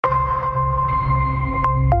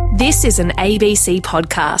This is an ABC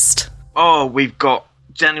podcast. Oh, we've got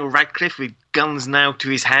Daniel Radcliffe with guns nailed to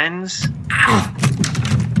his hands.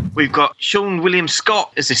 We've got Sean William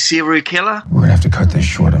Scott as a serial killer. We're gonna have to cut this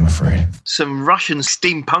short, I'm afraid. Some Russian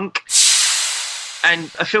steampunk.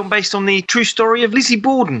 And a film based on the true story of Lizzie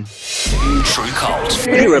Borden. True Cult.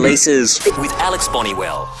 New releases With Alex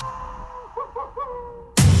Bonnywell.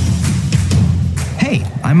 Hey,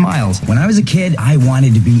 I'm Miles. When I was a kid, I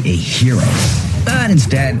wanted to be a hero. But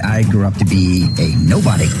instead, I grew up to be a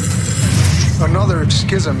nobody. Another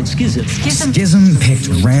schism. Schism picked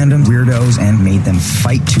random weirdos and made them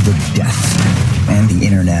fight to the death. And the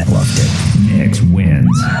internet loved it. Nick wins.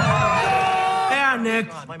 Yeah, Nick,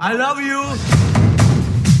 I love you.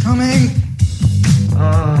 Coming.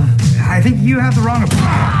 I think you have the wrong approach.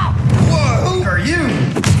 Whoa, who are you?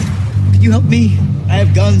 Can you help me? I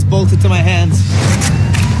have guns bolted to my hands.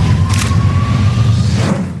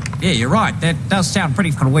 Yeah, you're right. That does sound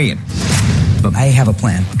pretty weird. But I have a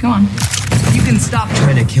plan. Go on. You can stop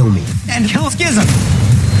trying to kill me. And kill Schism.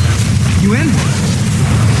 You in?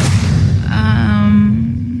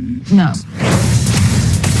 No.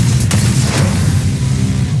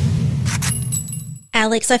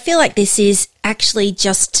 Alex, I feel like this is actually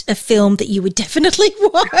just a film that you would definitely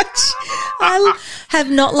watch. I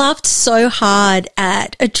have not laughed so hard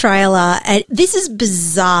at a trailer. And this is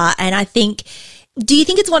bizarre. And I think, do you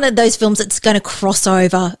think it's one of those films that's going to cross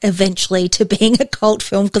over eventually to being a cult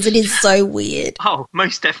film? Because it is so weird. Oh,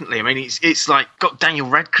 most definitely. I mean, it's like got Daniel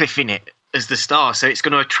Radcliffe in it as the star, so it's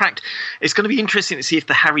going to attract. It's going to be interesting to see if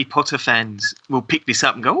the Harry Potter fans will pick this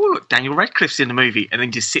up and go, "Oh, look, Daniel Radcliffe's in the movie," and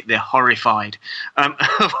then just sit there horrified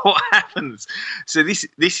of what happens. So this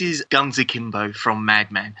is Guns Akimbo from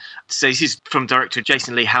Madman. So this is from director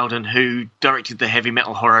Jason Lee Halden, who directed the heavy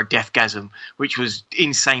metal horror Deathgasm, which was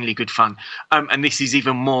insanely good fun. And this is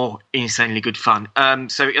even more insanely good fun.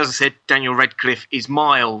 So as I said, Daniel Radcliffe is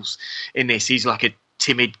Miles in this. He's like a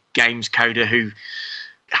timid games coder who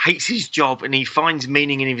hates his job, and he finds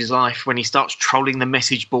meaning in his life when he starts trolling the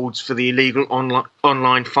message boards for the illegal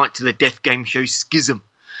online fight to the death game show Schism.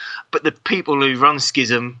 But the people who run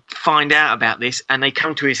Schism find out about this, and they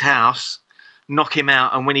come to his house, knock him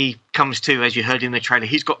out, and when he comes to, as you heard in the trailer,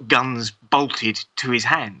 he's got guns bolted to his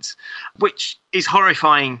hands, which is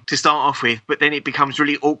horrifying to start off with, but then it becomes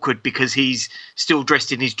really awkward because he's still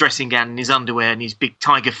dressed in his dressing gown and his underwear and his big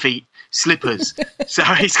tiger feet slippers. So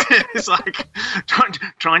it's like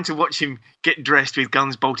trying to watch him get dressed with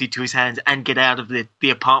guns bolted to his hands and get out of the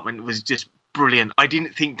apartment was just brilliant. I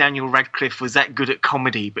didn't think Daniel Radcliffe was that good at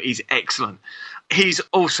comedy, but he's excellent. He's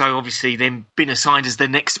also obviously then been assigned as the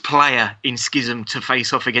next player in Schism to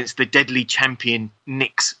face off against the deadly champion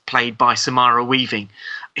Nyx, played by Samara Weaving.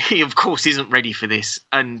 He, of course, isn't ready for this,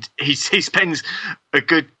 and he spends a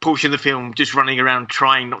good portion of the film just running around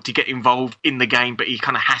trying not to get involved in the game, but he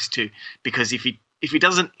kind of has to, because if he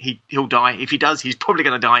doesn't, he'll die. If he does, he's probably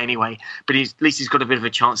going to die anyway, but at least he's got a bit of a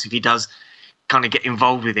chance if he does kind of get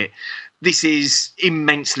involved with it. This is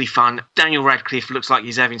immensely fun. Daniel Radcliffe looks like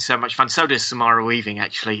he's having so much fun. So does Samara Weaving,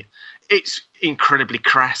 actually. It's incredibly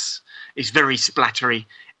crass. It's very splattery,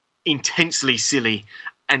 intensely silly,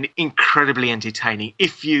 and incredibly entertaining.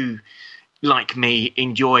 If you, like me,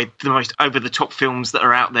 enjoy the most over-the-top films that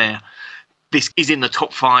are out there, this is in the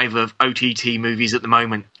top 5 of OTT movies at the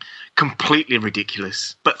moment. Completely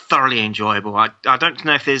ridiculous, but thoroughly enjoyable. I don't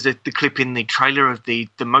know if there's the clip in the trailer of the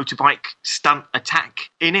motorbike stunt attack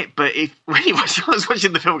in it, but when I was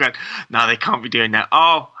watching the film going, no, they can't be doing that.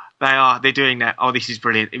 Oh, they're doing that. Oh, this is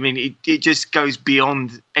brilliant. I mean, it just goes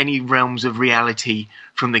beyond any realms of reality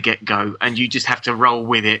from the get-go, and you just have to roll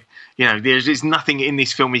with it. You know, there's nothing in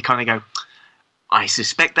this film you kind of go, I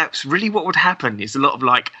suspect that's really what would happen. It's a lot of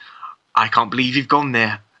like, I can't believe you've gone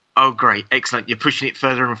there. Oh, great. Excellent. You're pushing it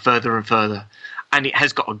further and further and further. And it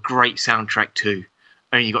has got a great soundtrack too.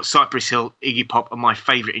 I mean, you've got Cypress Hill, Iggy Pop, and my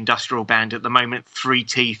favourite industrial band at the moment, Three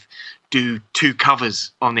Teeth, do 2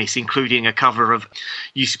 covers on this, including a cover of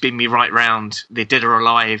You Spin Me Right Round, the Dead or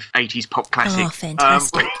Alive 80s pop classic. Oh,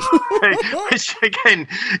 fantastic. Which, again,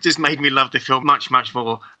 just made me love the film much, much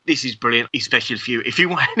more. This is brilliant, especially if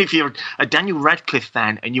you're a Daniel Radcliffe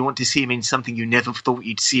fan and you want to see him in something you never thought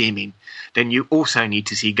you'd see him in, then you also need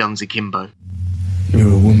to see Guns Akimbo.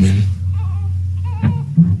 You're a woman.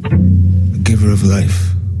 A giver of life.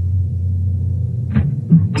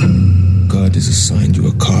 God has assigned you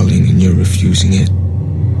a calling and you're refusing it.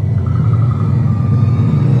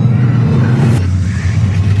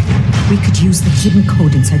 We could use the hidden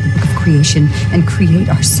code inside the Book of Creation and create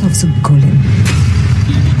ourselves a golem.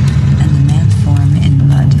 And the man form in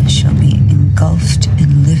mud shall be engulfed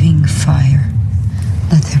in living fire.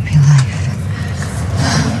 Let there be life.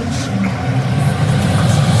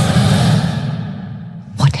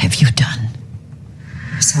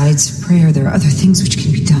 Besides prayer, there are other things which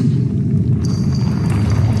can be done.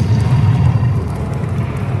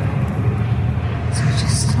 So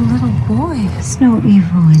just a little boy. There's no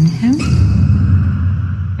evil in him.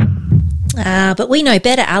 But we know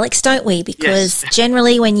better, Alex, don't we? Because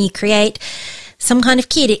generally when you create some kind of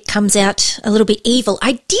kid, it comes out a little bit evil.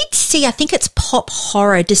 I did see, I think it's Pop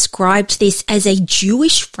Horror described this as a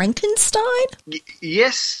Jewish Frankenstein.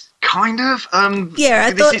 Yes, kind of.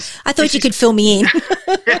 Yeah, I thought you could fill me in.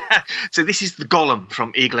 Yeah. So this is the Golem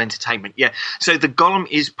from Eagle Entertainment. Yeah. So the Golem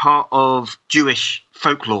is part of Jewish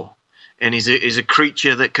folklore and is a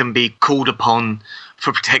creature that can be called upon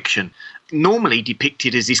for protection. Normally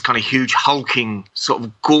depicted as this kind of huge hulking sort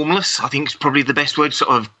of gormless, I think is probably the best word,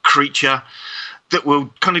 sort of creature that will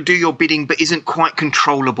kind of do your bidding but isn't quite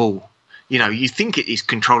controllable. You know, you think it is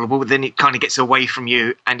controllable, but then it kind of gets away from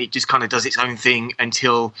you and it just kind of does its own thing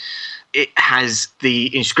until it has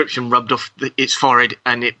the inscription rubbed off its forehead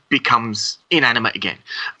and it becomes inanimate again.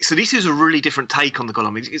 So this is a really different take on the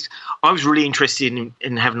Golem. I was really interested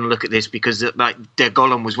in having a look at this because like Der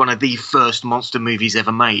Golem was one of the first monster movies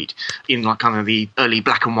ever made in like kind of the early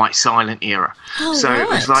black and white silent era. Oh, so right. It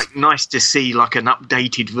was like nice to see like an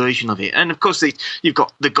updated version of it. And of course you've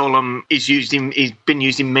got the Golem is been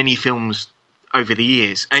used in many films over the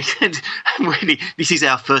years, and really this is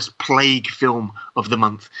our first plague film of the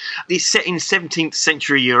month. It's set in 17th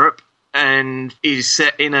century Europe and is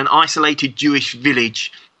set in an isolated Jewish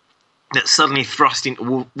village that's suddenly thrust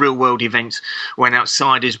into real world events when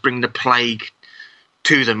outsiders bring the plague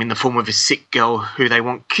to them in the form of a sick girl who they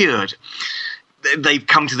want cured. They've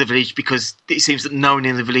come to the village because it seems that no one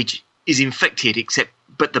in the village is infected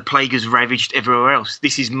but the plague has ravaged everywhere else.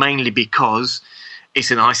 This is mainly because it's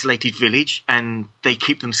an isolated village and they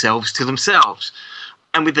keep themselves to themselves.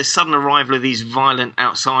 And with the sudden arrival of these violent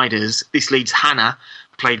outsiders, this leads Hannah,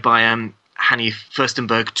 played by Hanny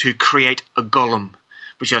Furstenberg, to create a golem,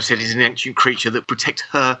 which I've said is an ancient creature that protects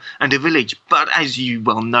her and her village. But as you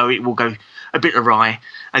well know, it will go a bit awry,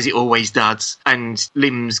 as it always does, and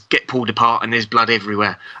limbs get pulled apart and there's blood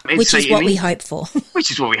everywhere. Which is what we hope for. Which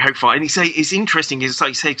is what we hope for. And it's interesting, it's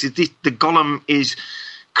like you say, because the golem is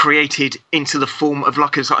created into the form of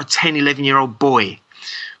like a 10, 11-year-old boy,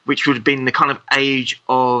 which would have been the kind of age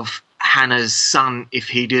of Hannah's son if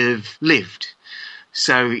he'd have lived.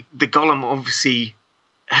 So the golem obviously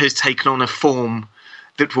has taken on a form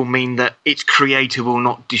that will mean that its creator will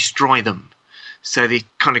not destroy them. So it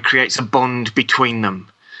kind of creates a bond between them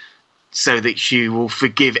so that she will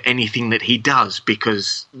forgive anything that he does,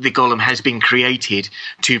 because the golem has been created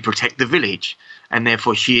to protect the village. And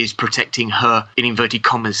therefore she is protecting her, in inverted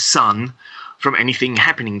commas, son from anything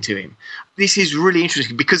happening to him. This is really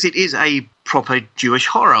interesting because it is a proper Jewish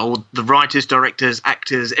horror. All the writers, directors,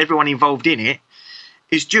 actors, everyone involved in it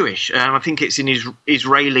is Jewish. I think it's an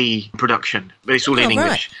Israeli production, but it's all in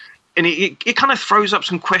English. Right. And it kind of throws up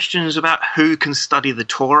some questions about who can study the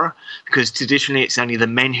Torah, because traditionally it's only the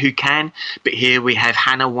men who can. But here we have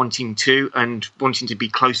Hannah wanting to be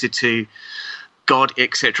closer to God,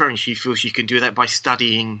 etc., and she feels she can do that by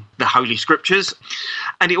studying the Holy Scriptures.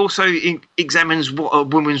 And it also examines what a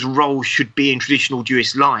woman's role should be in traditional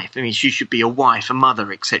Jewish life. I mean, she should be a wife, a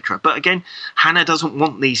mother, etc. But again, Hannah doesn't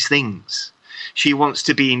want these things. She wants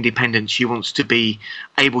to be independent. She wants to be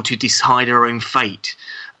able to decide her own fate.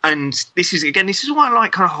 And this is why I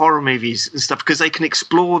like kind of horror movies and stuff, because they can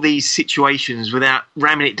explore these situations without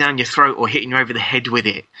ramming it down your throat or hitting you over the head with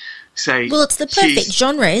it. So well, it's the perfect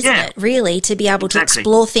genre, isn't it, really, to be able to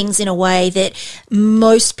explore things in a way that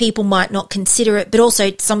most people might not consider it, but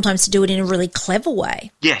also sometimes to do it in a really clever way.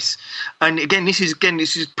 Yes. And again, this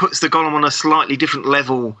puts the Golem on a slightly different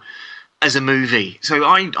level as a movie. So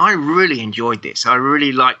I really enjoyed this. I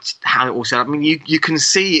really liked how it all set up. I mean, you can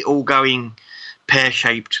see it all going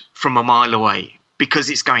pear-shaped from a mile away, because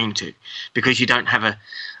it's going to, because you don't have a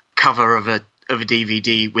cover of a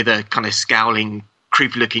DVD with a kind of scowling,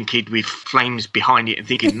 creepy-looking kid with flames behind it and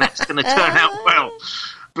thinking that's going to turn out well.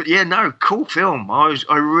 But yeah, no, cool film. I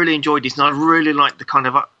really enjoyed this, and I really liked the kind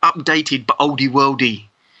of updated but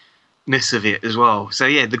oldie-worldiness of it as well. So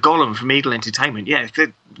yeah, the Golem from Eagle Entertainment. Yeah,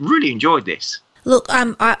 really enjoyed this. Look,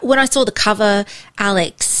 when I saw the cover,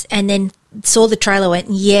 Alex, and then saw the trailer, went,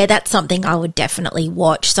 yeah, that's something I would definitely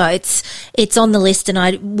watch. So it's on the list, and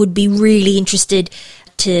I would be really interested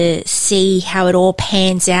to see how it all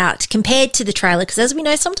pans out compared to the trailer, because as we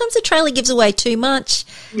know, sometimes the trailer gives away too much.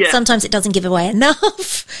 Yeah. Sometimes it doesn't give away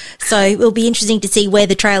enough. So it'll be interesting to see where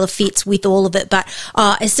the trailer fits with all of it. But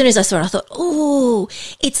as soon as I saw it, I thought, oh,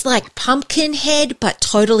 it's like Pumpkinhead, but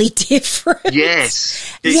totally different.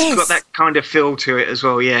 Yes. It's got that kind of feel to it as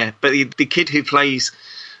well, yeah. But the kid who plays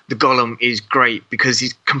the Gollum is great because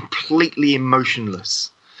he's completely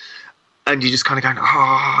emotionless. And you're just kind of going,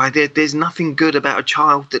 there's nothing good about a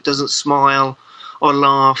child that doesn't smile or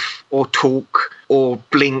laugh or talk or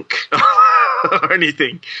blink or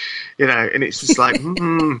anything, and it's just like,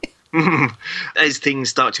 As things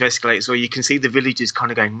start to escalate, so you can see the villagers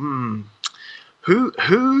kind of going,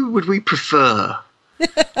 who would we prefer?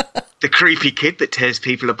 The creepy kid that tears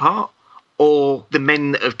people apart, or the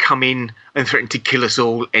men that have come in and threatened to kill us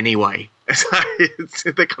all anyway?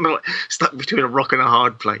 So they're kind of like stuck between a rock and a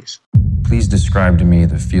hard place. Please describe to me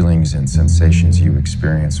the feelings and sensations you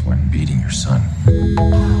experience when beating your son.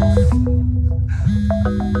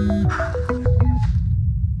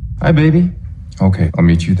 Hi, baby. Okay, I'll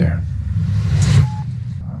meet you there.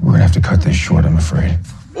 We're gonna have to cut this short, I'm afraid.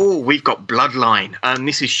 Oh, we've got Bloodline.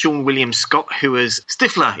 This is Sean William Scott, who was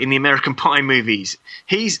Stifler in the American Pie movies.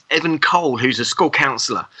 He's Evan Cole, who's a school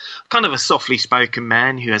counsellor, kind of a softly spoken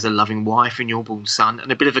man who has a loving wife and newborn son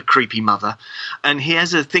and a bit of a creepy mother. And he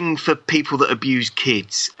has a thing for people that abuse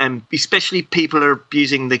kids, and especially people who are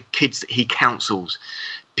abusing the kids that he counsels.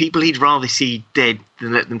 People he'd rather see dead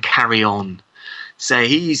than let them carry on. So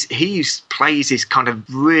he plays this kind of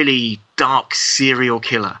really dark serial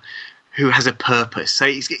killer who has a purpose. So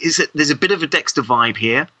there's a bit of a Dexter vibe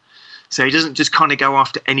here. So he doesn't just kind of go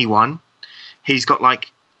after anyone. He's got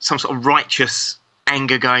like some sort of righteous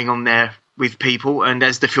anger going on there with people. And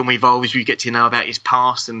as the film evolves, you get to know about his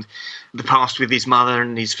past and the past with his mother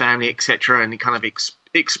and his family, etc. And he kind of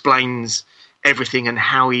explains everything and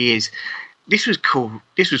how he is. This was cool.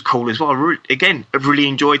 This was cool as well. I've really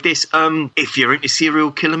enjoyed this. If you're into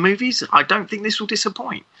serial killer movies, I don't think this will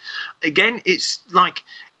disappoint. Again, it's like,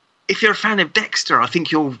 if you're a fan of Dexter, I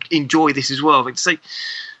think you'll enjoy this as well. So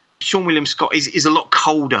Sean William Scott is a lot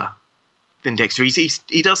colder than Dexter.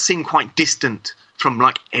 He does seem quite distant from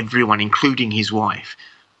like everyone, including his wife.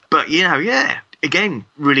 But again,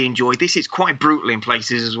 really enjoyed this. It's quite brutal in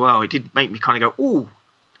places as well. It did make me kind of go, "Ooh,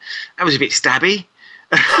 that was a bit stabby."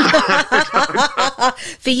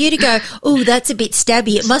 For you to go, "Oh, that's a bit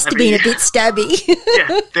stabby," it must have been a bit stabby.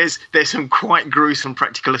 Yeah, there's some quite gruesome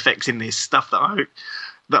practical effects in this stuff that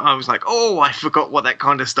I was like, oh, I forgot what that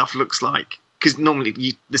kind of stuff looks like. Because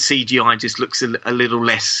normally the CGI just looks a little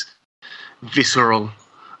less visceral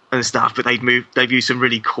and stuff, but they've used some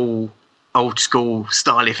really cool old school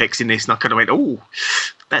style effects in this, and I kind of went, oh,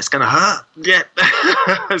 that's going to hurt. Yeah.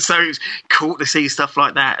 So it's cool to see stuff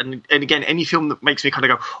like that. And again, any film that makes me kind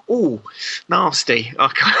of go, oh, nasty,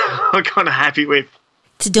 I'm kind of happy with.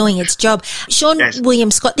 It's doing its job. Sean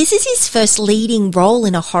William Scott, this is his first leading role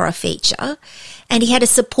in a horror feature, and he had a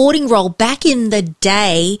supporting role back in the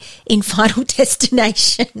day in Final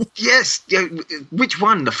Destination. Yes. Yeah. Which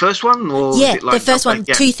one? The first one? Or yeah, the first one,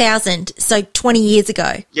 2000, so 20 years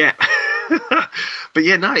ago. Yeah. But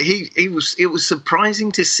yeah, no, it was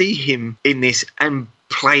surprising to see him in this and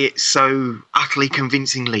play it so utterly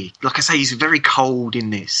convincingly. Like I say, he's very cold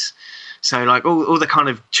in this. So like all the kind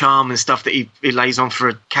of charm and stuff that he lays on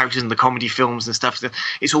for characters in the comedy films and stuff,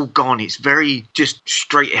 it's all gone. It's very just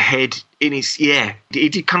straight ahead.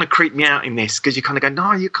 It did kind of creep me out in this, because you kind of go,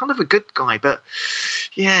 no, you're kind of a good guy, but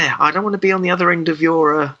yeah, I don't want to be on the other end of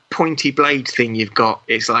your pointy blade thing you've got.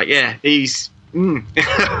 It's like, yeah, he's... This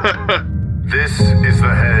is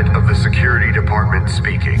the head of the security department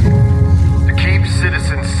speaking. To keep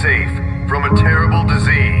citizens safe from a terrible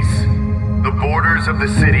disease, the borders of the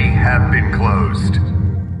city have been closed.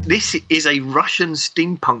 This is a Russian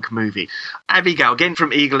steampunk movie. Abigail, again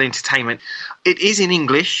from Eagle Entertainment. It is in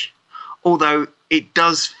English, although it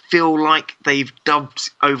does feel like they've dubbed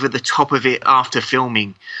over the top of it after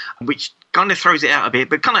filming, which kind of throws it out a bit,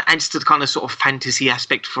 but kind of adds to the kind of sort of fantasy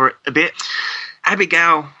aspect for it a bit.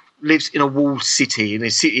 Abigail lives in a walled city, and the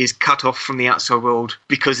city is cut off from the outside world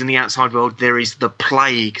because in the outside world there is the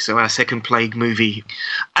plague, so our second plague movie.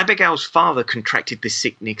 Abigail's father contracted this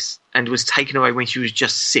sickness and was taken away when she was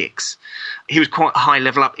just 6. He was quite high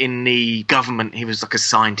level up in the government. He was like a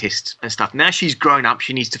scientist and stuff. Now she's grown up,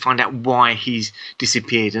 she needs to find out why he's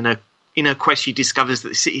disappeared, and in her quest, she discovers that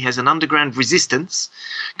the city has an underground resistance,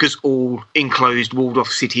 because all enclosed, walled-off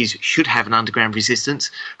cities should have an underground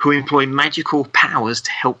resistance, who employ magical powers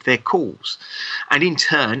to help their cause. And in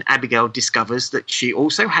turn, Abigail discovers that she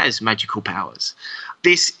also has magical powers.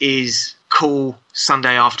 This is cool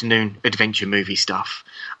Sunday afternoon adventure movie stuff.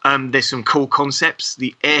 There's some cool concepts.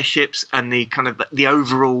 The airships and the kind of the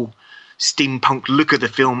overall steampunk look of the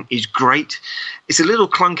film is great. It's a little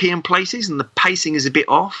clunky in places and the pacing is a bit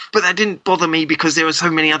off, but that didn't bother me because there are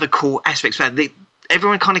so many other cool aspects of that.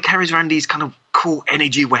 Everyone kind of carries around these kind of cool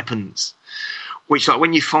energy weapons, which like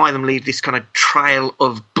when you fire them leave this kind of trail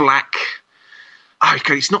of black,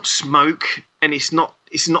 okay, it's not smoke, and it's not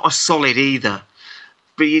a solid either.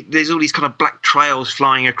 But there's all these kind of black trails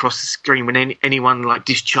flying across the screen when anyone like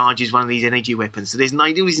discharges one of these energy weapons. So there's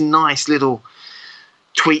all these nice little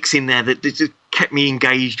tweaks in there that just kept me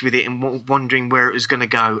engaged with it and wondering where it was going to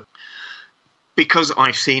go. Because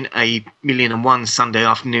I've seen 1,000,001 Sunday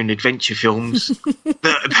afternoon adventure films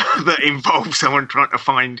that involve someone trying to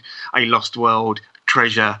find a lost world,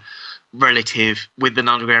 treasure, relative with an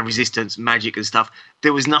underground resistance, magic and stuff,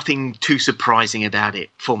 there was nothing too surprising about it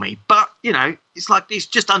for me. But, it's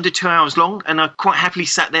just under 2 hours long, and I quite happily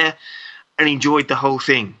sat there and enjoyed the whole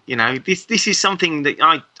thing. This is something that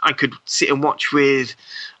I could sit and watch with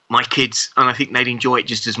my kids, and I think they'd enjoy it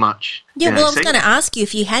just as much. Yeah, well, I was going to ask you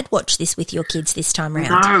if you had watched this with your kids this time round.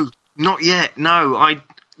 No, not yet. No,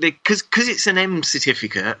 because it's an M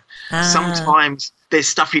certificate. Sometimes there's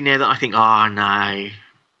stuff in there that I think,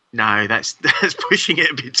 no, that's pushing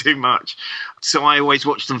it a bit too much. So I always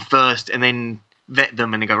watch them first and then vet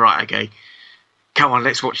them and go, right, okay, come on,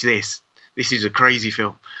 let's watch this. This is a crazy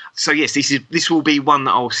film. So yes, this will be one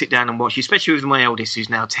that I'll sit down and watch, especially with my eldest, who's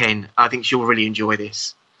now 10. I think she'll really enjoy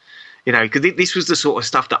this. Because this was the sort of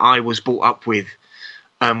stuff that I was brought up with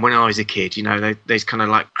when I was a kid. Those kind of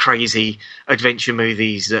like crazy adventure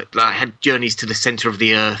movies that had journeys to the centre of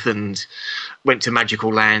the earth and went to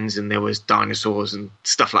magical lands, and there was dinosaurs and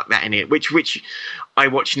stuff like that in it, which I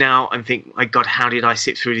watch now and think, my God, how did I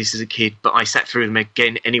sit through this as a kid? But I sat through them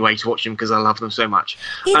again anyway to watch them because I love them so much.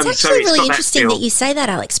 It's actually really interesting that you say that,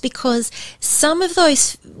 Alex, because some of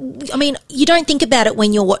those, you don't think about it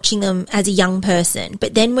when you're watching them as a young person,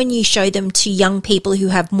 but then when you show them to young people who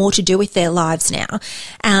have more to do with their lives now,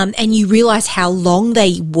 and you realise how long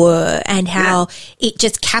they were and how it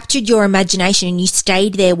just captured your imagination, and you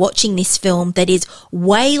stayed there watching this film that is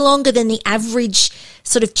way longer than the average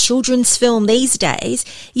sort of children's film these days,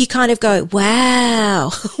 you kind of go,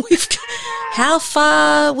 wow, how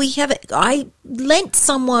far we have it. I lent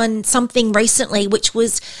someone something recently which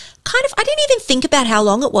was kind of, I didn't even think about how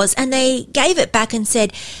long it was, and they gave it back and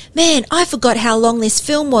said, man, I forgot how long this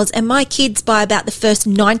film was, and my kids by about the first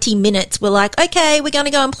 90 minutes were like, okay, we're going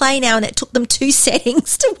to go and play now, and it took them 2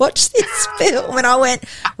 settings to watch this film, and I went,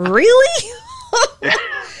 really?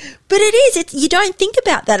 But it is. You don't think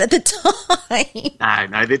about that at the time.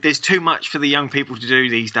 No, there's too much for the young people to do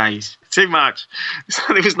these days. Too much. So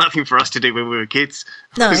there was nothing for us to do when we were kids.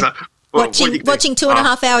 No. Like, watching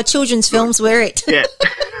 2.5 hour children's films were it. Yeah.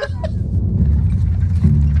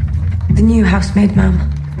 The new housemaid,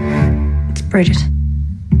 ma'am. It's Bridget.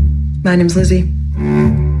 My name's Lizzie.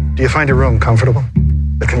 Do you find your room comfortable?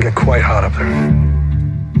 It can get quite hot up there.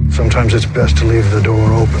 Sometimes it's best to leave the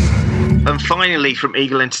door open. And finally, from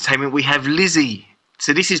Eagle Entertainment, we have Lizzie.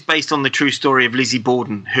 So this is based on the true story of Lizzie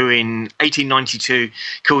Borden, who in 1892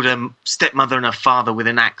 killed her stepmother and her father with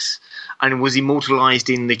an axe, and was immortalised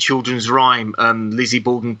in the children's rhyme. Lizzie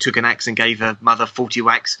Borden took an axe and gave her mother 40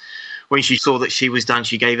 whacks. When she saw that she was done,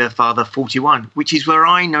 she gave her father 41, which is where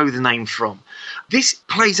I know the name from. This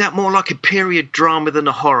plays out more like a period drama than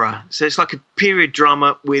a horror. So it's like a period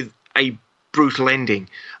drama with a brutal ending.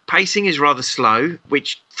 Pacing is rather slow,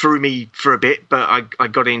 which threw me for a bit, but I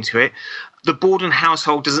got into it. The Borden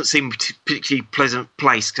household doesn't seem a particularly pleasant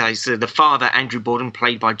place. So the father, Andrew Borden,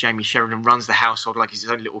 played by Jamie Sheridan, runs the household like it's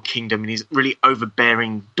his own little kingdom, and he's really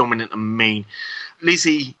overbearing, dominant and mean.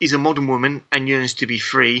 Lizzie is a modern woman and yearns to be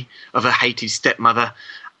free of her hated stepmother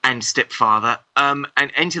and stepfather. And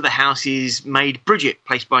enter the house is maid Bridget,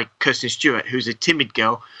 played by Kirsten Stewart, who's a timid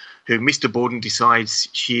girl who Mr. Borden decides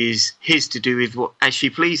she is his to do with as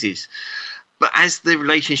she pleases. But as the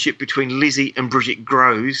relationship between Lizzie and Bridget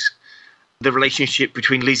grows, the relationship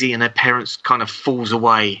between Lizzie and her parents kind of falls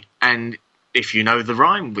away. And if you know the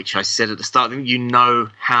rhyme, which I said at the start, you know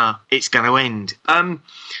how it's going to end.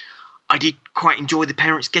 I did quite enjoy the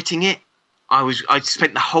parents getting it. I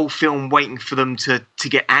spent the whole film waiting for them to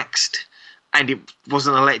get axed, and it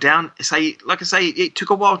wasn't a letdown. Like I say, it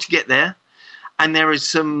took a while to get there. And there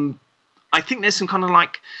is I think there's some kind of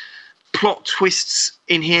like plot twists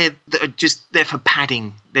in here that are just there for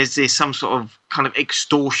padding. There's some sort of kind of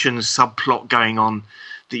extortion subplot going on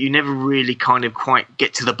that you never really kind of quite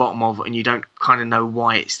get to the bottom of, and you don't kind of know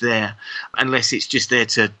why it's there, unless it's just there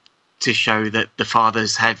to show that the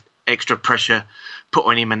fathers have extra pressure put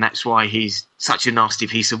on him, and that's why he's such a nasty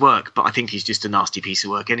piece of work. But I think he's just a nasty piece of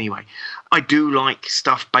work anyway. I do like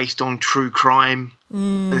stuff based on true crime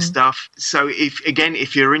and stuff. So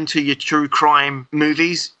if you're into your true crime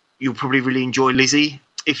movies, you'll probably really enjoy Lizzie.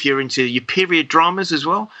 If you're into your period dramas as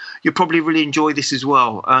well, you'll probably really enjoy this as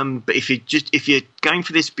well. But if you're going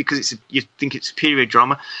for this because you think it's a period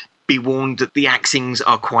drama, be warned that the axings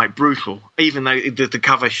are quite brutal. Even though the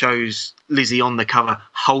cover shows Lizzie on the cover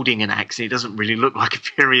holding an axe, it doesn't really look like a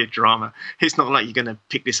period drama. It's not like you're going to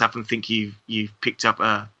pick this up and think you've picked up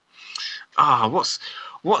a...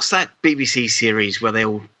 What's that BBC series where they're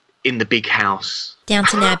all in the big house?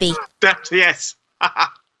 Downton Abbey. Yes.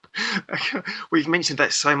 We've mentioned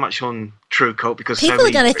that so much on True Cult because people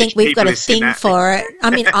are going to think we've got a thing for it. I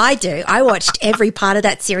mean, I do. I watched every part of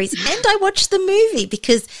that series and I watched the movie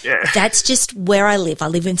because that's just where I live. I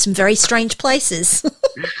live in some very strange places.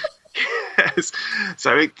 Yes.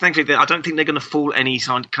 So thankfully, I don't think they're going to fool any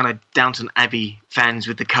kind of Downton Abbey fans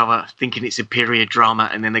with the cover thinking it's a period drama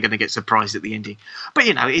and then they're going to get surprised at the ending. But,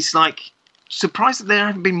 you know, it's like surprised that there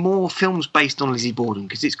haven't been more films based on Lizzie Borden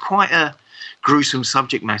because it's quite a gruesome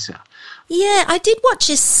subject matter. Yeah, I did watch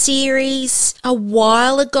a series a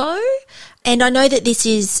while ago, and I know that this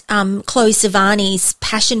is Chloe Sevigny's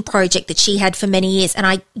passion project that she had for many years, and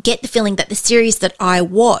I get the feeling that the series that I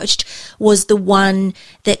watched was the one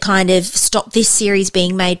that kind of stopped this series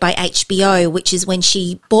being made by HBO, which is when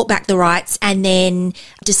she bought back the rights and then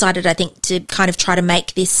decided, I think, to kind of try to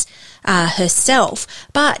make this herself.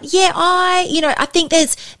 But yeah, I think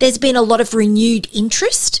there's been a lot of renewed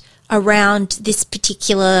interest around this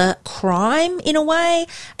particular crime in a way,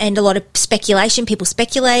 and a lot of speculation, people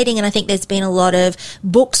speculating, and I think there's been a lot of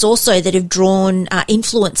books also that have drawn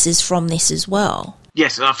influences from this as well.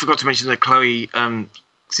 Yes, I forgot to mention that Chloe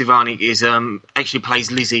Sevigny is actually plays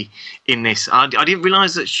Lizzie in this. I didn't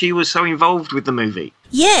realise that she was so involved with the movie.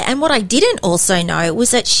 Yeah, and what I didn't also know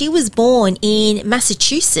was that she was born in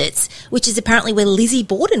Massachusetts, which is apparently where Lizzie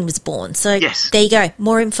Borden was born. So There you go,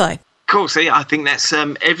 more info. Cool, so yeah, I think that's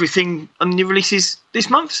everything on new releases this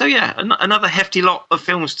month. So yeah, another hefty lot of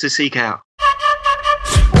films to seek out.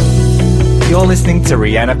 You're listening to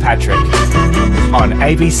Rihanna Patrick on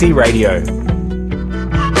ABC Radio.